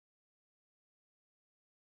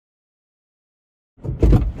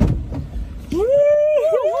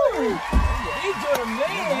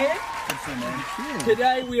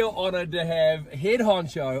Today we are honoured to have head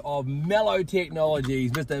honcho of Mello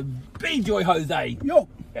Technologies, Mr. B-Joy Jose. Yo.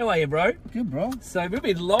 How are you, bro? Good, bro. So we've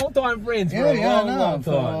been long time friends for a long time.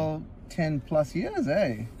 For 10 plus years,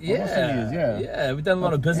 eh? Yeah, we've done a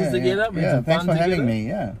lot of business together. Thanks for having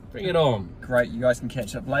me, Bring it on. Great, you guys can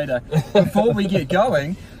catch up later. Before we get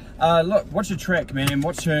going, look, what's your track, man?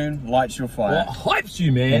 What tune lights your fire? What hypes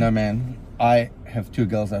you, man? You know, man, I have 2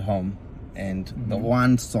 girls at home, and the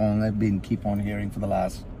one song I've been keep on hearing for the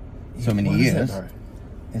last so many years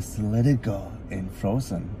is Let It Go in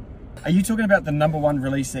Frozen. Are you talking about the #1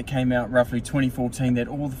 release that came out roughly 2014 that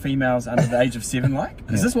all the females under the age of 7 like?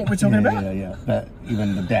 Is this what we're talking about? Yeah. But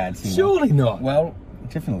even the dads, you know. Surely not. Well,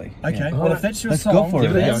 definitely. okay. Well, if that's your Let's song, go for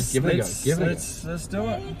it. let's Give it a go. Give it a go. Let's do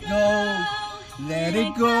it. Go, let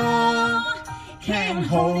it go. Can't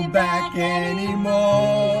hold back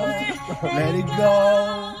anymore. Let it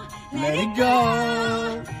go. Let it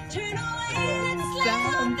go. It's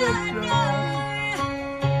down the floor.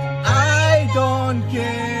 I don't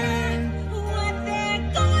care what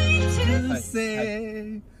they're going to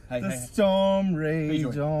say. Hey, The hey. storm rage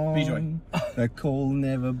B-Joy. on. B-Joy. The cold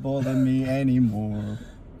never bother me anymore.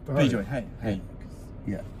 B-Joy, hey.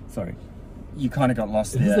 Yeah, sorry. You kind of got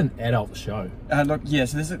lost This is there. an adult show. Look, yeah,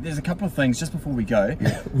 so there's a couple of things just before we go.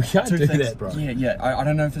 We can't Two do things. that, bro. Yeah. I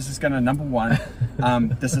don't know if this is going to,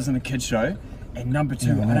 #1, this isn't a kid's show. And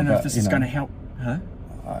 #2, I don't know if this is going to help. Huh?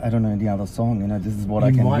 I don't know any other song, you know, this is what I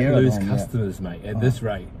You can might hear. lose at home, yeah. customers, mate, at this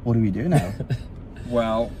rate. What do we do now?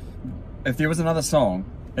 Well, if there was another song,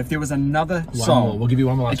 One more. We'll give you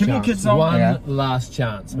one last Give me a chance. kid song. One last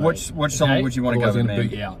chance, mate. Which song would you want to go with, Otherwise I'm gonna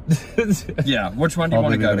boot you out. Yeah, which one do you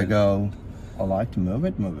want Probably to go gotta to? go. I like to move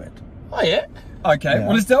it, move it. Oh, yeah? Okay, Yeah.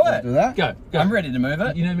 well, let's do it. Do that? Go. I'm ready to move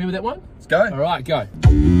it. You know me with that one? Let's go. All right, go.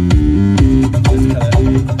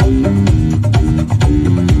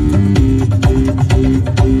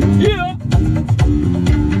 Yeah.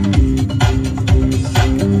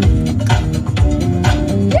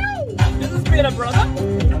 This is better, brother.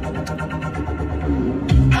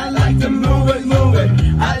 I like to move it, move it.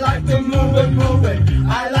 I like to move it, move it.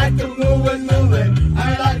 I like to move it, move it.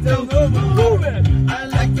 I like to move it, move it. I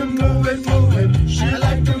like to move it, move it. I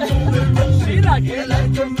like to move it, move She it. like We it.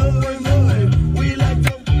 like to move it, move it. We like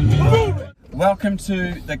to move it. Welcome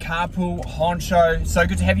to the Carpool Honcho. So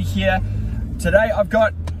good to have you here. Today I've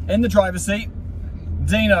got in the driver's seat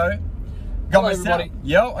Dino. Hello, everybody.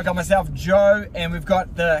 I got myself Joe, and we've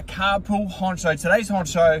got the Carpool Honcho. Today's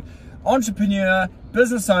honcho, entrepreneur,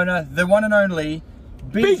 business owner, the one and only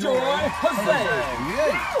B-Joy B-Joy.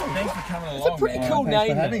 Jose. Thanks for coming along. It's a pretty man. cool Thanks for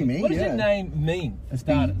name. having me, What does yeah. that name mean? It's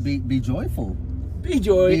Starters. be joyful.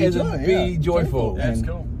 B-Joy as in B-Joy, be yeah. joyful. That's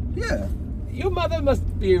cool. Yeah. Your mother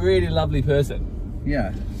must be a really lovely person.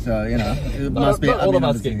 Yeah. So, you know, it Not, must be. not all of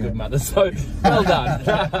us obviously, get good yeah. mothers, so well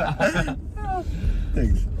done.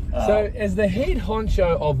 Thanks. So, as the head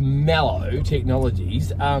honcho of Mello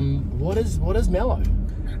Technologies, what is Mello?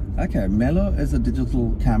 Okay, Mello is a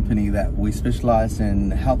digital company that we specialize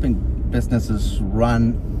in helping businesses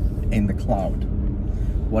run in the cloud.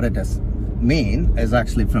 What it does mean is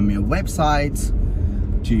actually from your websites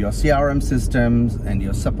to your CRM systems and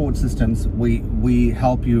your support systems, we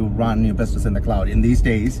help you run your business in the cloud. In these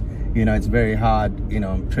days, you know, it's very hard, you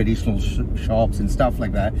know, traditional shops and stuff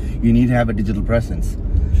like that. You need to have a digital presence.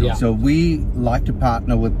 Yeah. So we like to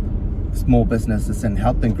partner with small businesses and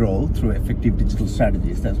help them grow through effective digital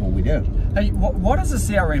strategies. That's what we do. Hey, what is a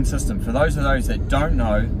CRM system? For those of those that don't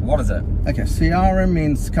know, what is it? Okay, CRM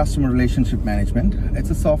means customer relationship management. It's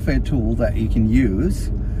a software tool that you can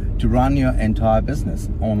use to run your entire business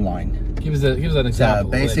online. Give us an example. So of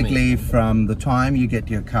what that basically, means. from the time you get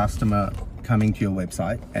your customer coming to your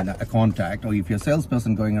website and a contact, or if you're a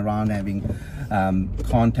salesperson going around having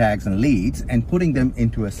contacts and leads and putting them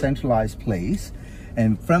into a centralized place,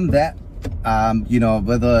 and from that, you know,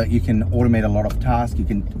 whether you can automate a lot of tasks, you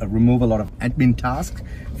can remove a lot of admin tasks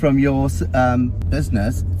from your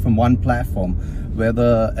business from one platform,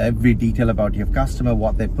 whether every detail about your customer,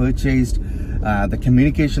 what they purchased, the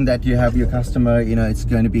communication that you have with your customer, you know, it's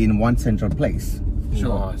going to be in one central place.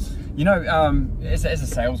 Sure. Nice. You know, as a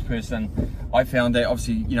salesperson, I found that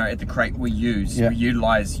obviously, you know, at the Crate we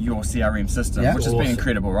utilize your CRM system, Yeah. which has been Awesome.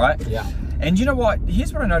 incredible, right? Yeah. And you know what?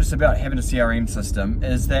 Here's what I noticed about having a CRM system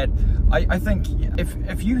is that I think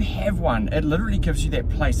if you have one, it literally gives you that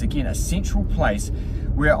place, again, a central place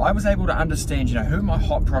where I was able to understand, you know, who my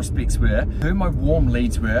hot prospects were, who my warm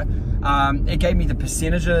leads were, It gave me the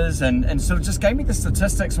percentages and sort of just gave me the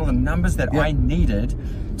statistics or the numbers that I needed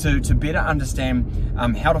to better understand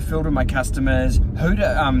how to filter my customers,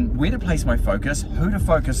 where to place my focus, who to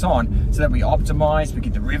focus on, so that we optimize, we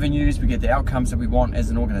get the revenues, we get the outcomes that we want as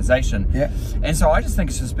an organization. And so I just think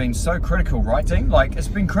it's just been so critical, right, Dean? Like, it's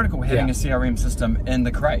been critical having a CRM system in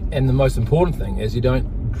the crate. And the most important thing is you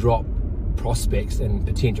don't drop prospects and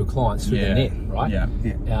potential clients through the net,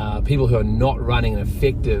 right? People who are not running an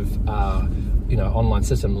effective online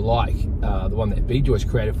system like the one that BJoy's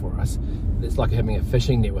created for us, it's like having a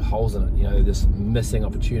fishing net with holes in it, just missing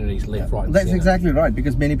opportunities left, right, and That's center. exactly right,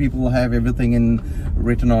 because many people have everything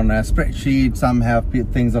written on a spreadsheet, some have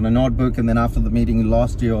things on a notebook, and then after the meeting you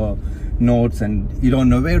lost your notes and you don't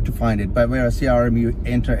know where to find it. But whereas CRM, you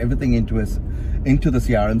enter everything into the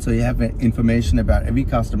CRM, so you have information about every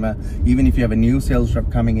customer. Even if you have a new sales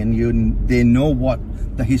rep coming in, they know what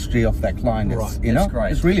the history of that client is. Right. You know, It's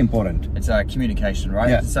great. It's really important. It's communication, right?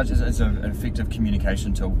 Yeah. It's an effective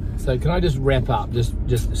communication tool. So can I just wrap up,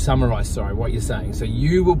 just summarize, what you're saying? So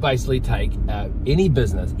you will basically take any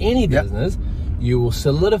business, you will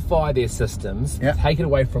solidify their systems, take it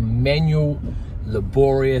away from manual,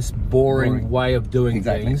 laborious, boring way of doing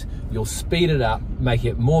things. You'll speed it up, make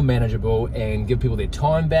it more manageable, and give people their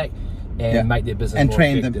time back, and make their business more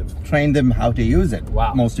effective. Train them how to use it.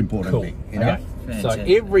 Wow. Most importantly, Cool. you know. Okay. So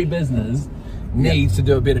every business needs to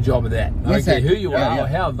do a better job of that. I don't care who you are or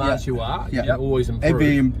how advanced you are, you can always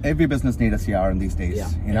improve. Every business needs a CRM these days,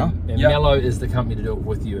 you know. And Mello is the company to do it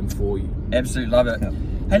with you and for you. Absolutely love it.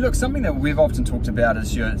 Hey, look, something that we've often talked about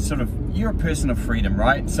is you're a person of freedom,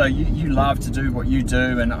 right? So you love to do what you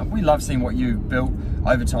do, and we love seeing what you built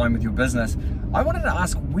over time with your business. I wanted to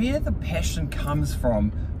ask where the passion comes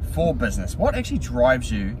from for business. What actually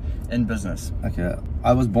drives you in business? Okay,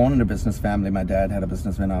 I was born in a business family. My dad had a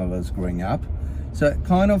business when I was growing up. So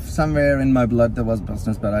kind of somewhere in my blood there was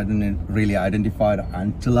business, but I didn't really identify it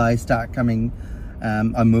until I started coming.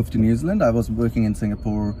 I moved to New Zealand. I was working in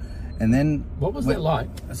Singapore. And then what was that like?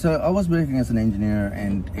 So I was working as an engineer,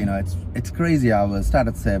 and it's crazy hours. Start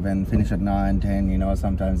at 7, finish at 9, 10.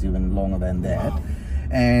 Sometimes even longer than that. Wow.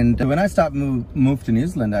 And when I moved to New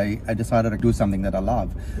Zealand, I decided to do something that I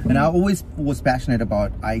love. And I always was passionate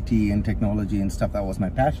about IT and technology and stuff. That was my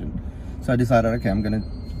passion. So I decided, okay, I'm gonna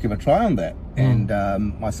give a try on that. And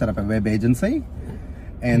I set up a web agency.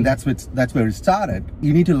 And that's where it started.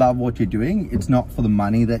 You need to love what you're doing. It's not for the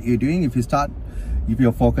money that you're doing. If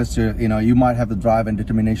you're focused to, you might have the drive and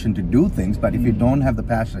determination to do things, but if you don't have the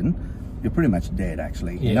passion, you're pretty much dead,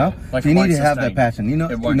 actually. You know, like so you need to have that passion.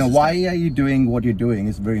 Why are you doing what you're doing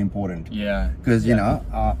is very important. Yeah. Because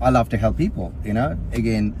I love to help people.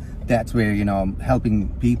 Again, that's where helping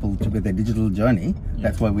people with their digital journey.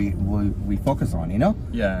 That's what we focus on.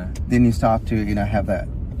 Yeah. Then you start to have that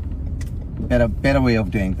better way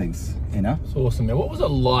of doing things. It's awesome, man. What was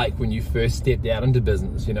it like when you first stepped out into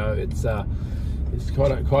business? It's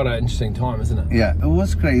quite an interesting time, isn't it? Yeah, it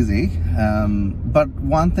was crazy. But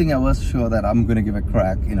one thing I was sure that I'm going to give a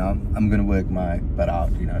crack. I'm going to work my butt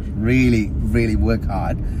out. Really, really work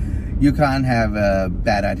hard. You can't have a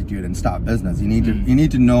bad attitude and start business. You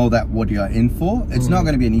need to know that what you are in for. It's not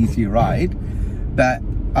going to be an easy ride. But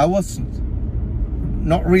I was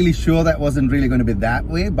not really sure that wasn't really going to be that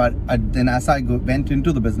way. But then as I went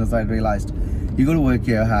into the business, I realized you got to work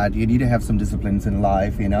here hard. You need to have some disciplines in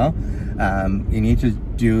life. You need to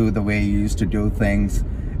do the way you used to do things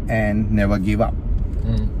and never give up.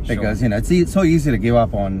 Because it's so easy to give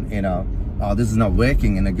up on oh, this is not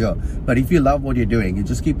working, and go. But if you love what you're doing, you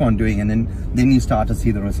just keep on doing, and then you start to see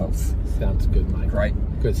the results. Sounds good, mate. Great.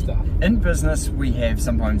 Good stuff. In business,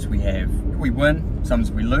 sometimes we win,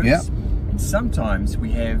 sometimes we lose, and sometimes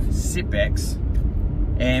we have setbacks,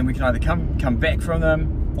 and we can either come back from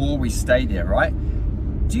them or we stay there, right?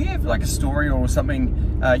 Do you have like a story or something,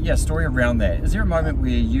 story around that? Is there a moment where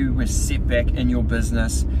you were set back in your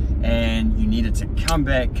business and you needed to come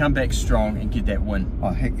back strong and get that win?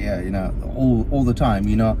 Oh heck yeah, all the time.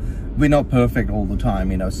 We're not perfect all the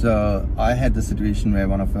time, so I had the situation where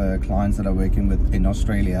one of the clients that I'm working with in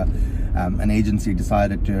Australia, an agency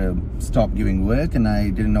decided to stop giving work, and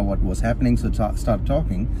I didn't know what was happening, so started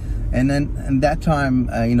talking, and then at that time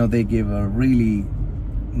they gave a really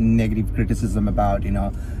negative criticism about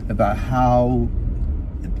how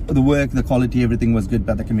the work, the quality, everything was good,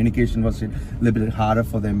 but the communication was a little bit harder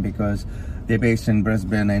for them because they're based in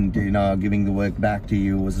Brisbane, and giving the work back to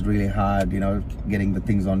you was really hard, getting the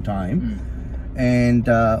things on time. And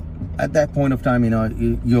at that point of time,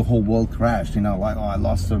 your whole world crashed. Like, oh, I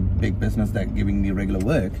lost a big business that giving me regular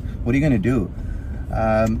work. What are you going to do?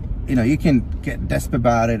 you know, you can get desperate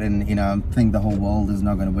about it and, you know, think the whole world is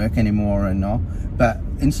not going to work anymore and all. But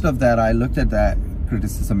instead of that, I looked at that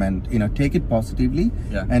criticism and, you know, take it positively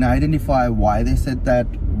and identify why they said that,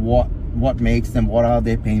 what makes them, what are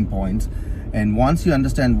their pain points. And once you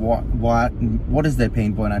understand what is their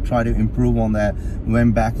pain point, I try to improve on that,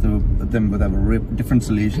 went back to them with a different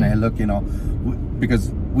solution. Hey, look, you know,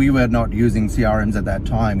 because we were not using CRMs at that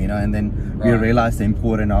time, you know, and then we realized the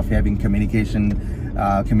importance of having communication,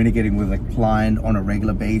 communicating with a client on a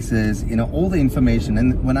regular basis, you know, all the information.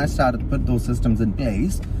 And when I started to put those systems in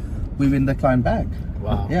place, we win the client back.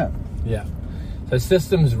 Wow. Yeah. So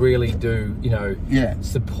systems really do, you know,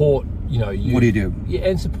 support, you know, you. What do you do? Yeah,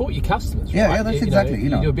 and support your customers. Yeah, right? yeah, that's exactly. You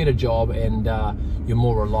do a better job, and you're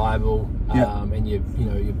more reliable, and you're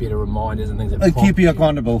better reminders and things. That keep you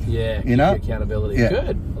accountable. Yeah, you know, accountability. Yeah.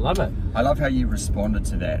 Good, I love it. I love how you responded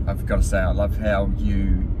to that. I've got to say, I love how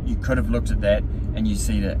you could have looked at that and you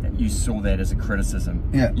saw that as a criticism.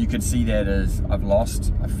 Yeah. You could see that as I've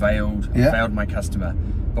lost, I failed, I failed my customer.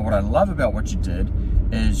 But what I love about what you did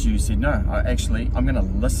is you said, no, I'm going to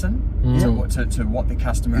listen to what the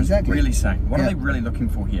customer is really saying. What are they really looking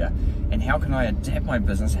for here? And how can I adapt my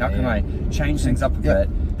business? How can I change things up a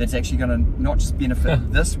bit that's actually going to not just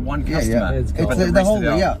benefit this one customer, but the whole.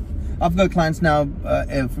 I've got clients now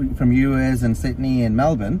from US and Sydney and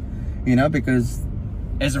Melbourne, you know, because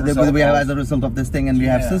as a result of this thing, and we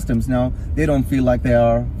have systems now, they don't feel like they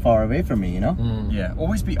are far away from me, you know. Yeah,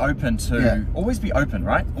 always be open to always be open,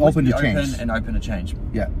 right? Always open be to change. Open and open to change.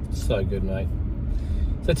 Yeah. So good, mate.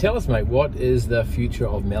 So tell us, mate, what is the future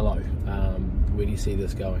of Mellow? Where do you see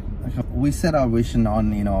this going? We set our vision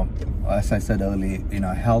on, you know, as I said earlier, you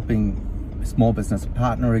know, helping small business,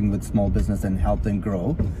 partnering with small business and help them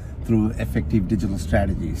grow through effective digital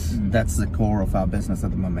strategies. That's the core of our business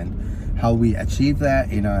at the moment. How we achieve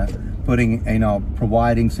that, you know,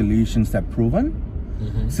 providing solutions that proven,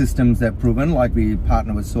 systems that proven, like we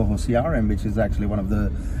partner with Soho CRM, which is actually one of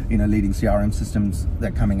the, you know, leading CRM systems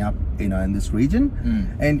that are coming up, you know, in this region.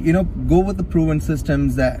 And, you know, go with the proven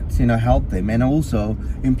systems that, you know, help them, and also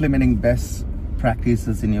implementing best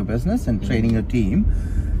practices in your business and training your team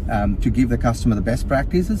to give the customer the best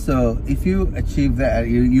practices. So if you achieve that,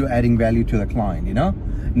 you're adding value to the client, you know,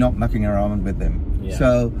 not mucking around with them.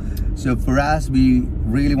 So for us, we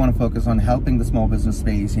really want to focus on helping the small business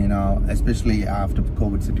space, you know, especially after the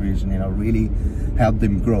COVID situation, you know, really help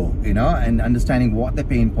them grow, you know, and understanding what their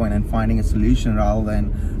pain point and finding a solution rather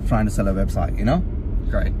than trying to sell a website, you know.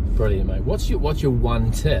 Great. Brilliant, mate. What's your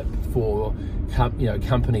one tip for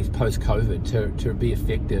companies post COVID to be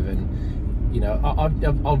effective? And, you know,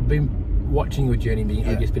 I've been watching your journey,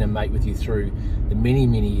 I guess been a mate with you through the many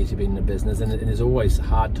years you've been in the business, and there's always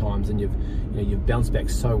hard times, and you've bounced back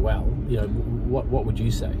so well. You know, what would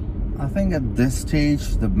you say? I think at this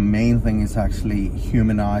stage the main thing is actually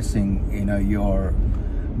humanizing, you know, your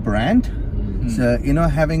brand. So, you know,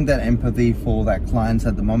 having that empathy for that clients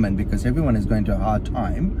at the moment, because everyone is going to a hard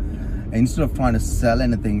time. Instead of trying to sell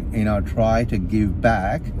anything, you know, try to give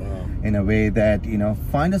back in a way that, you know,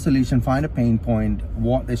 find a solution, find a pain point,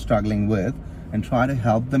 what they're struggling with, and try to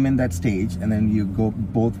help them in that stage, and then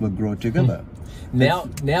both will grow together. Now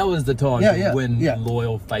is the time to win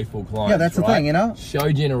loyal, faithful clients. Yeah, that's the thing, you know.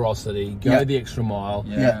 Show generosity, go the extra mile.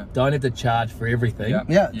 Don't have to charge for everything.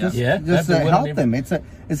 Just help them.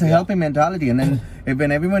 It's a helping mentality, and then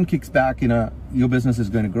when everyone kicks back, you know, your business is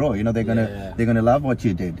going to grow. You know, they're gonna love what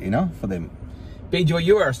you did, you know, for them. B-Joy,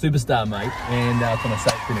 you are a superstar, mate, and I want to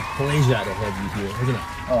say it's been a pleasure to have you here, isn't it?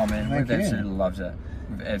 Oh man, we've absolutely loved it.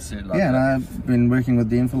 We've absolutely loved it. And I've been working with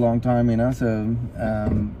Dean for a long time, you know, so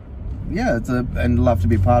and love to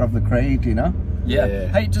be part of the Crate, you know.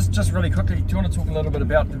 Hey, just really quickly, do you want to talk a little bit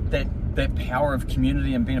about that power of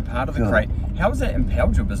community and being a part of the Crate? How has that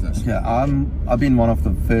empowered your business? I've been one of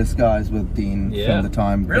the first guys with Dean from the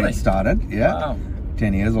time Crate started.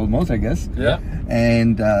 10 years almost, I guess.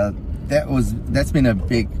 And that's been a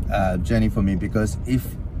big journey for me, because if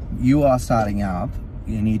you are starting out,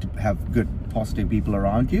 you need to have good, positive people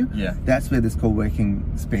around you. That's where this co-working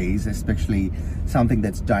space, especially something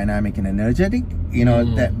that's dynamic and energetic, you know,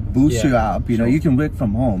 that boosts you up. You know, you can work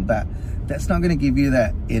from home, but that's not going to give you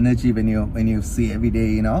that energy when you see every day,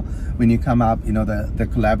 you know, when you come up, you know, the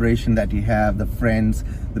collaboration that you have, the friends,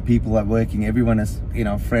 the people that are working, everyone is, you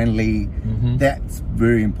know, friendly. That's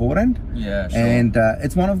very important. And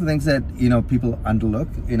it's one of the things that, you know, people underlook.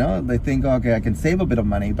 You know, they think, okay, I can save a bit of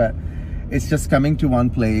money, but it's just coming to one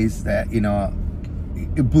place that, you know,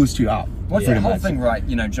 it boosts you up. What's pretty that whole much. thing, right?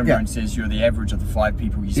 You know, Jim Rohn says you're the average of the 5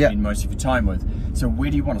 people you spend most of your time with. So where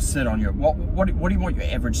do you want to sit on your, what do you want your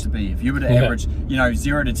average to be? If you were to average, you know,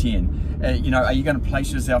 0 to 10, you know, are you going to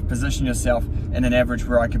place yourself, position yourself in an average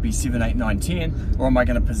where I could be 7, 8, 9, 10? Or am I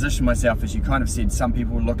going to position myself, as you kind of said, some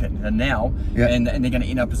people will look at it now and they're going to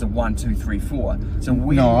end up as a 1, 2, 3, 4. So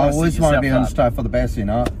where do you I want to always set want to yourself be on up? strive for the best, you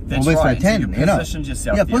know. That's always right. like 10, so you you know. position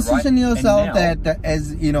yourself Yeah, there, position right? yourself And now, that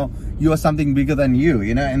as, you know, you are something bigger than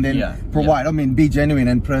you know, and then provide, I mean, be genuine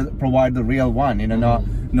and provide the real one, you know,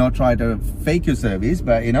 not try to fake your service,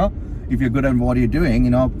 but, you know, if you're good at what you're doing,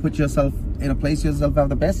 you know, put yourself, you know, place yourself at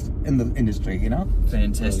the best in the industry, you know.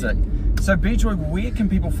 Fantastic. So, BJoy, where can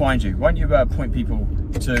people find you? Why don't you point people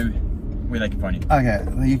to where they can find you? Okay,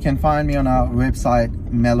 you can find me on our website,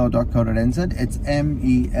 mello.co.nz. It's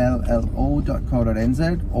mello.co.nz,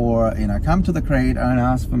 or, you know, come to the crate and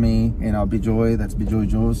ask for me, you know, BJoy, that's BJoy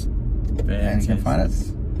Jaws, and you can find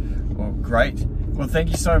us. Well, great. Well, thank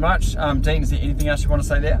you so much. Dean, is there anything else you want to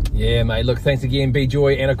say there? Yeah, mate. Look, thanks again,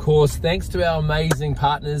 BJoy. And of course, thanks to our amazing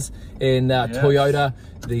partners in Toyota,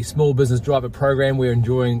 the Small Business Driver Program. We're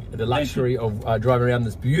enjoying the luxury of driving around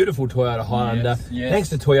this beautiful Toyota Highlander. Thanks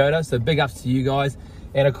to Toyota. So big ups to you guys.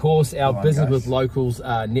 And of course, our Business with Locals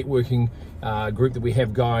networking group that we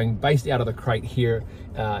have going, based out of the crate here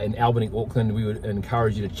in Albany, Auckland. We would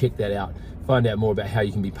encourage you to check that out. Find out more about how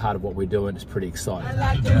you can be part of what we're doing. It's pretty exciting.